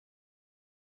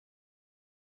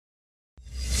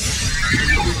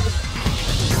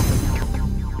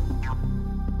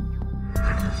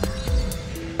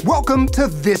Welcome to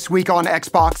This Week on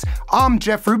Xbox. I'm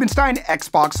Jeff Rubenstein,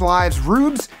 Xbox Live's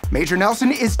Rubes. Major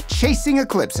Nelson is chasing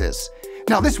eclipses.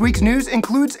 Now, this week's news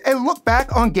includes a look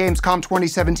back on Gamescom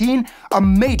 2017, a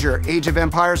major Age of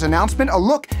Empires announcement, a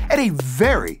look at a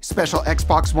very special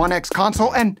Xbox One X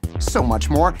console, and so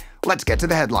much more. Let's get to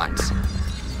the headlines.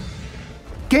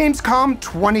 Gamescom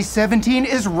 2017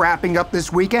 is wrapping up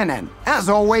this weekend, and as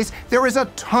always, there is a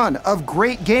ton of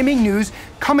great gaming news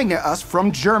coming to us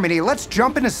from Germany. Let's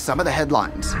jump into some of the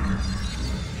headlines.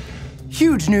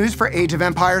 Huge news for Age of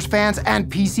Empires fans and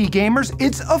PC gamers.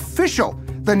 It's official.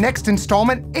 The next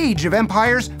installment, Age of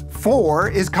Empires 4,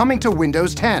 is coming to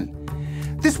Windows 10.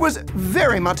 This was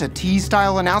very much a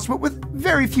tease-style announcement with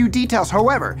very few details.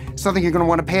 However, something you're going to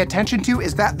want to pay attention to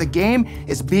is that the game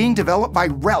is being developed by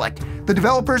Relic, the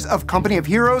developers of Company of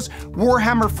Heroes,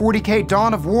 Warhammer 40k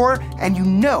Dawn of War, and you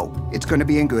know it's going to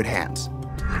be in good hands.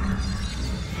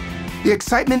 The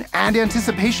excitement and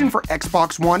anticipation for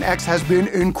Xbox One X has been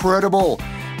incredible.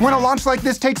 When a launch like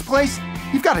this takes place,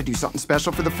 you've got to do something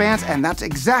special for the fans, and that's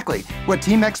exactly what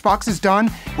Team Xbox has done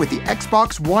with the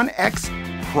Xbox One X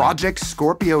Project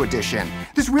Scorpio Edition.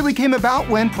 This really came about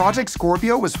when Project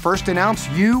Scorpio was first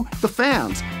announced. You, the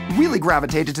fans, really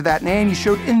gravitated to that name. You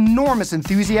showed enormous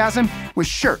enthusiasm with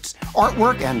shirts,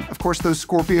 artwork, and of course those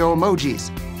Scorpio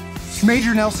emojis.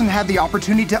 Major Nelson had the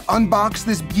opportunity to unbox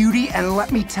this beauty, and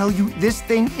let me tell you, this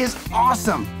thing is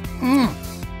awesome.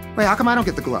 Wait, how come I don't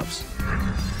get the gloves?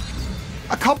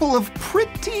 A couple of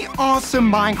pretty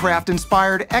awesome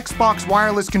Minecraft-inspired Xbox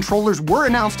wireless controllers were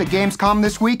announced at Gamescom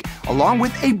this week, along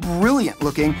with a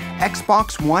brilliant-looking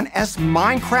Xbox One S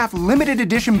Minecraft Limited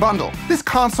Edition bundle. This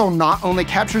console not only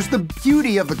captures the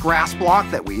beauty of the grass block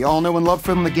that we all know and love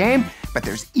from the game, but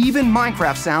there's even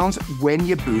Minecraft sounds when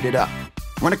you boot it up.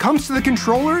 When it comes to the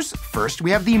controllers, first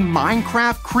we have the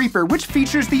Minecraft Creeper, which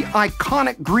features the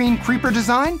iconic green creeper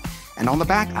design. And on the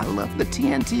back, I love the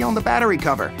TNT on the battery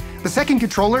cover. The second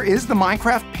controller is the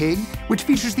Minecraft Pig, which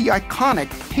features the iconic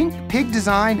pink pig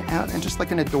design and just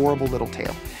like an adorable little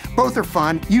tail. Both are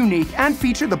fun, unique, and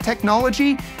feature the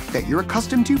technology that you're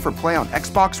accustomed to for play on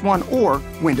Xbox One or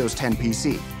Windows 10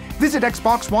 PC. Visit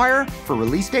Xbox Wire for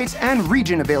release dates and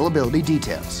region availability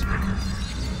details.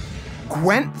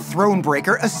 Gwent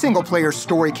Thronebreaker, a single-player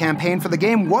story campaign for the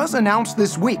game, was announced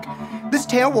this week. This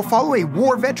tale will follow a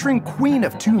war veteran queen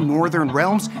of two northern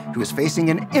realms who is facing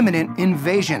an imminent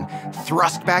invasion.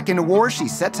 Thrust back into war, she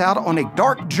sets out on a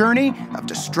dark journey of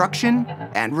destruction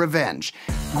and revenge.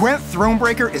 Gwent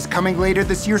Thronebreaker is coming later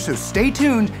this year, so stay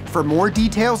tuned for more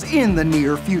details in the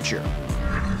near future.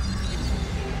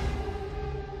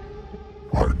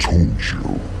 I told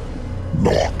you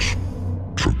not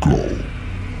to go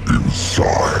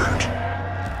inside.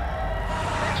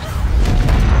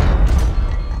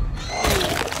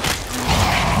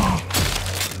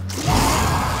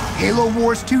 Halo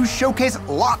Wars 2 showcased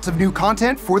lots of new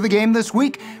content for the game this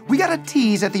week. We got a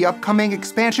tease at the upcoming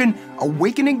expansion,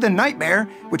 Awakening the Nightmare,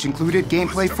 which included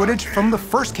gameplay footage from the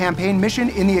first campaign mission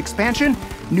in the expansion,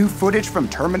 new footage from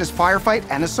Terminus Firefight,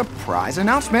 and a surprise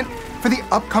announcement for the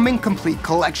upcoming Complete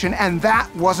Collection. And that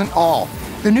wasn't all.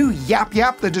 The new Yap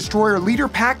Yap the Destroyer Leader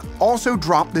Pack also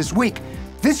dropped this week.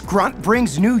 This grunt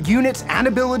brings new units and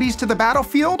abilities to the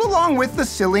battlefield, along with the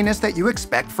silliness that you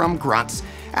expect from grunts,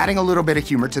 adding a little bit of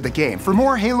humor to the game. For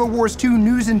more Halo Wars 2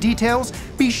 news and details,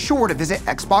 be sure to visit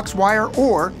Xbox Wire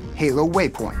or Halo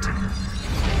Waypoint.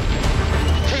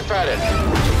 Keep at it.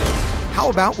 How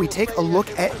about we take a look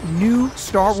at new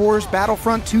Star Wars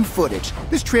Battlefront 2 footage?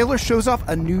 This trailer shows off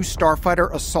a new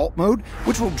Starfighter Assault mode,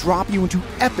 which will drop you into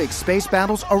epic space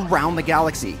battles around the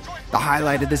galaxy. The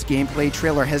highlight of this gameplay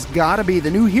trailer has gotta be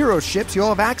the new hero ships you'll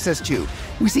have access to.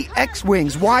 We see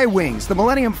X-Wings, Y-Wings, the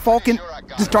Millennium Falcon.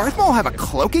 Does Darth Maul have a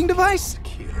cloaking device?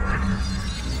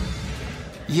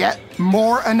 Yet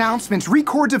more announcements.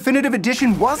 ReCore Definitive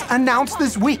Edition was announced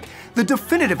this week. The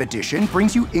Definitive Edition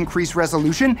brings you increased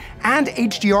resolution and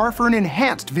HDR for an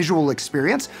enhanced visual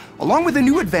experience, along with a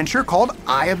new adventure called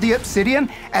Eye of the Obsidian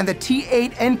and the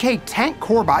T8NK Tank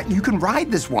Corebot. You can ride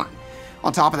this one.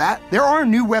 On top of that, there are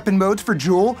new weapon modes for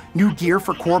Jewel, new gear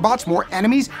for Corebots, more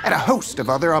enemies, and a host of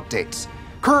other updates.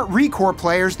 Current ReCore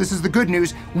players, this is the good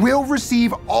news, will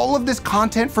receive all of this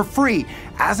content for free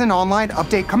as an online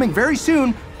update coming very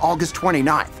soon, August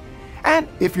 29th. And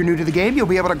if you're new to the game, you'll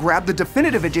be able to grab the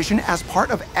Definitive Edition as part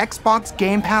of Xbox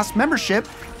Game Pass membership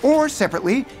or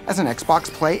separately as an Xbox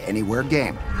Play Anywhere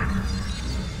game.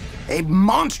 A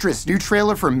monstrous new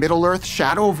trailer for Middle-earth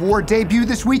Shadow of War debuted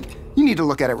this week. You need to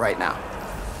look at it right now.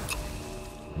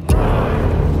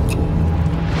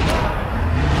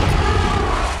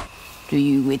 Do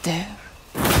you with her?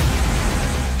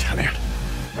 Come here.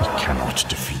 You cannot cannot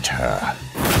defeat her.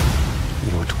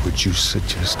 What would you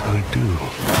suggest I do?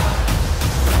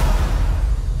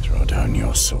 Throw down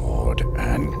your sword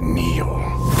and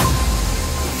kneel.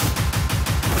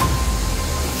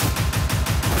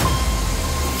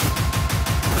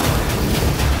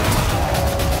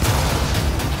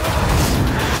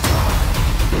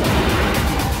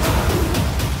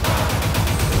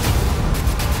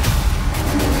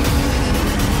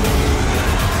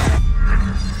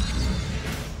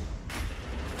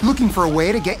 Looking for a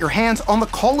way to get your hands on the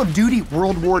Call of Duty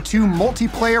World War II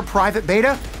multiplayer private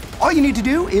beta? All you need to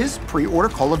do is pre-order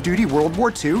Call of Duty World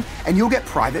War II and you'll get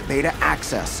private beta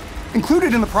access.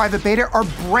 Included in the private beta are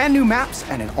brand new maps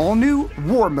and an all-new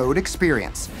War Mode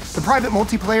experience. The private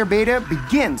multiplayer beta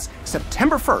begins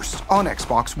September 1st on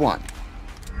Xbox One.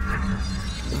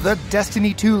 The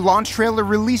Destiny 2 launch trailer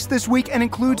released this week and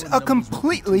includes a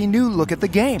completely new look at the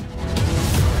game.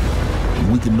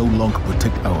 We can no longer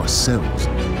protect ourselves,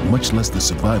 much less the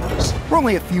survivors. We're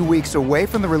only a few weeks away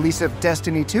from the release of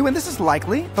Destiny 2, and this is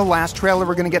likely the last trailer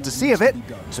we're going to get to see of it.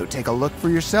 So take a look for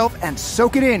yourself and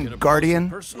soak it in, Guardian.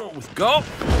 Personal with Go.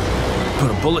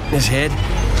 Put a bullet in his head.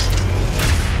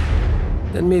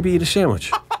 Then maybe eat a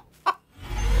sandwich.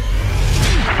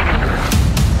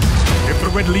 If the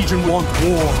Red Legion want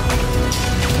war,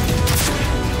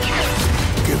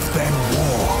 give them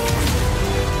war.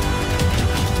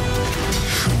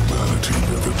 Humanity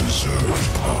never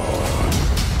deserved power.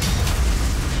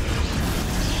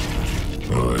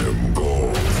 I am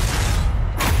God,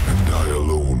 and I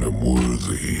alone am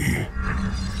worthy.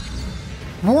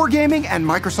 Wargaming and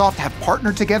Microsoft have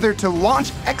partnered together to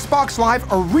launch Xbox Live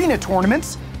Arena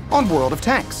tournaments on World of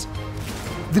Tanks.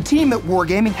 The team at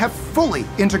Wargaming have fully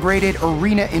integrated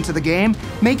Arena into the game,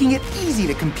 making it easy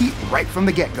to compete right from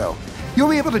the get-go. You'll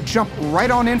be able to jump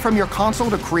right on in from your console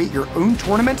to create your own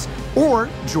tournaments or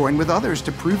join with others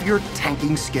to prove your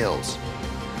tanking skills.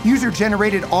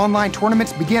 User-generated online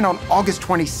tournaments begin on August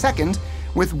 22nd,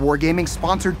 with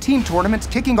Wargaming-sponsored team tournaments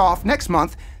kicking off next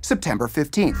month, September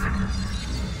 15th.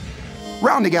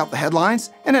 Rounding out the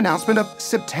headlines, an announcement of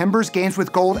September's games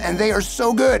with gold, and they are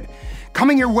so good.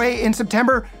 Coming your way in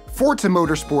September, Forza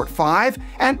Motorsport 5,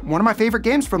 and one of my favorite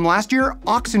games from last year,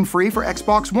 Oxenfree for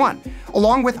Xbox One,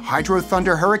 along with Hydro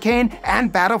Thunder Hurricane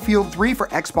and Battlefield 3 for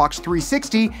Xbox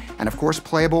 360, and of course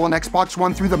playable on Xbox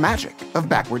One through the magic of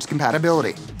backwards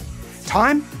compatibility.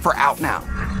 Time for Out Now.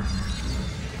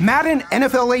 Madden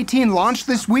NFL 18 launched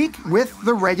this week with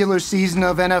the regular season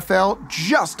of NFL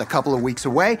just a couple of weeks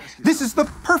away. This is the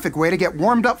perfect way to get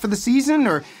warmed up for the season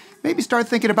or maybe start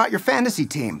thinking about your fantasy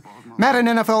team. Madden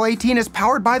NFL 18 is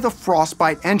powered by the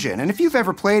Frostbite engine, and if you've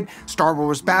ever played Star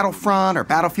Wars Battlefront or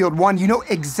Battlefield 1, you know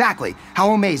exactly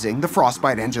how amazing the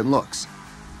Frostbite engine looks.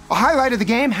 A highlight of the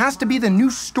game has to be the new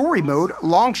story mode,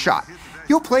 Long Shot.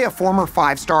 You'll play a former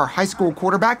 5-star high school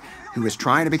quarterback who is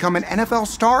trying to become an NFL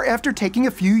star after taking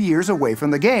a few years away from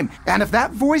the game. And if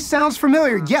that voice sounds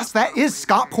familiar, yes, that is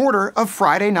Scott Porter of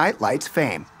Friday Night Lights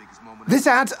fame. This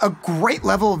adds a great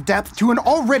level of depth to an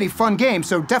already fun game,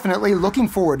 so definitely looking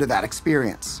forward to that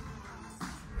experience.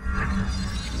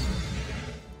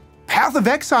 Path of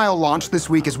Exile launched this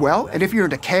week as well, and if you're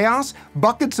into chaos,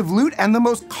 buckets of loot, and the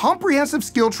most comprehensive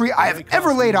skill tree I have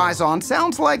ever laid eyes on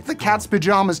sounds like the cat's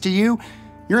pajamas to you,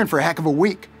 you're in for a heck of a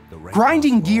week.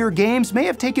 Grinding Gear Games may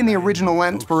have taken the original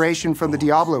inspiration from the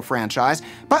Diablo franchise,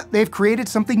 but they've created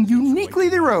something uniquely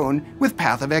their own with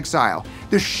Path of Exile.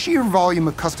 The sheer volume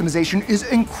of customization is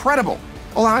incredible,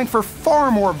 allowing for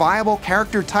far more viable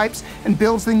character types and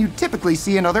builds than you typically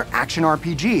see in other action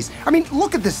RPGs. I mean,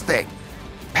 look at this thing.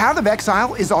 Path of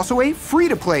Exile is also a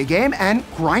free-to-play game, and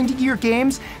Grinding Gear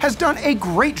Games has done a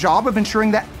great job of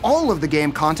ensuring that all of the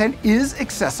game content is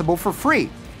accessible for free.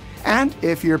 And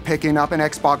if you're picking up an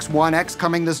Xbox One X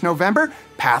coming this November,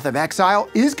 Path of Exile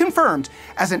is confirmed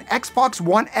as an Xbox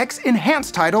One X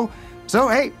enhanced title. So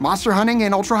hey, monster hunting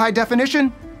in ultra-high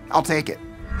definition? I'll take it.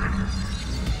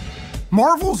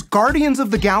 Marvel's Guardians of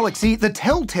the Galaxy, the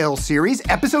Telltale series,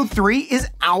 Episode 3 is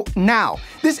out now.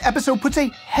 This episode puts a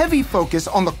heavy focus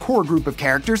on the core group of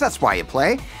characters, that's why you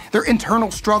play, their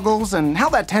internal struggles, and how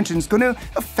that tension's gonna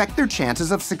affect their chances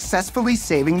of successfully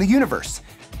saving the universe.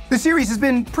 The series has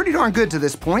been pretty darn good to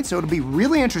this point, so it'll be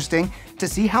really interesting to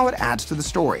see how it adds to the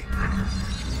story.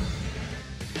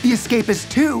 The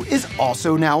Escapist 2 is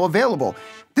also now available.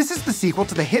 This is the sequel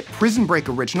to the hit Prison Break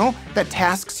original that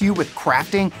tasks you with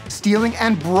crafting, stealing,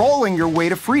 and brawling your way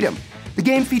to freedom. The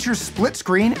game features split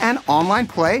screen and online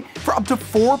play for up to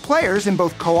 4 players in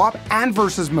both co-op and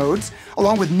versus modes,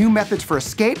 along with new methods for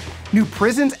escape, new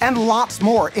prisons, and lots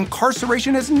more.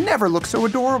 Incarceration has never looked so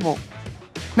adorable.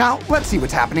 Now, let's see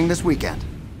what's happening this weekend.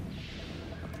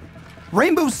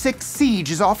 Rainbow Six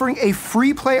Siege is offering a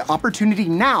free play opportunity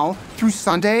now through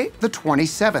Sunday the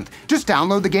 27th. Just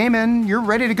download the game and you're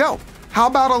ready to go. How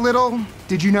about a little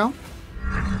did you know?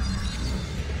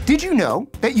 Did you know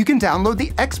that you can download the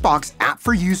Xbox app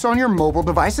for use on your mobile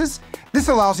devices? This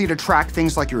allows you to track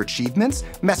things like your achievements,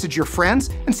 message your friends,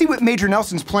 and see what Major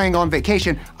Nelson's playing on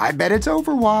vacation. I bet it's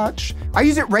Overwatch. I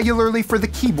use it regularly for the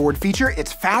keyboard feature.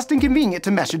 It's fast and convenient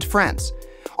to message friends.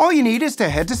 All you need is to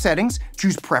head to Settings,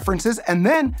 choose Preferences, and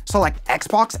then select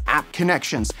Xbox App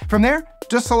Connections. From there,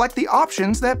 just select the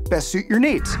options that best suit your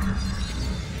needs.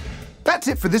 That's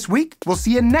it for this week. We'll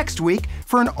see you next week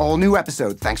for an all-new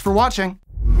episode. Thanks for watching.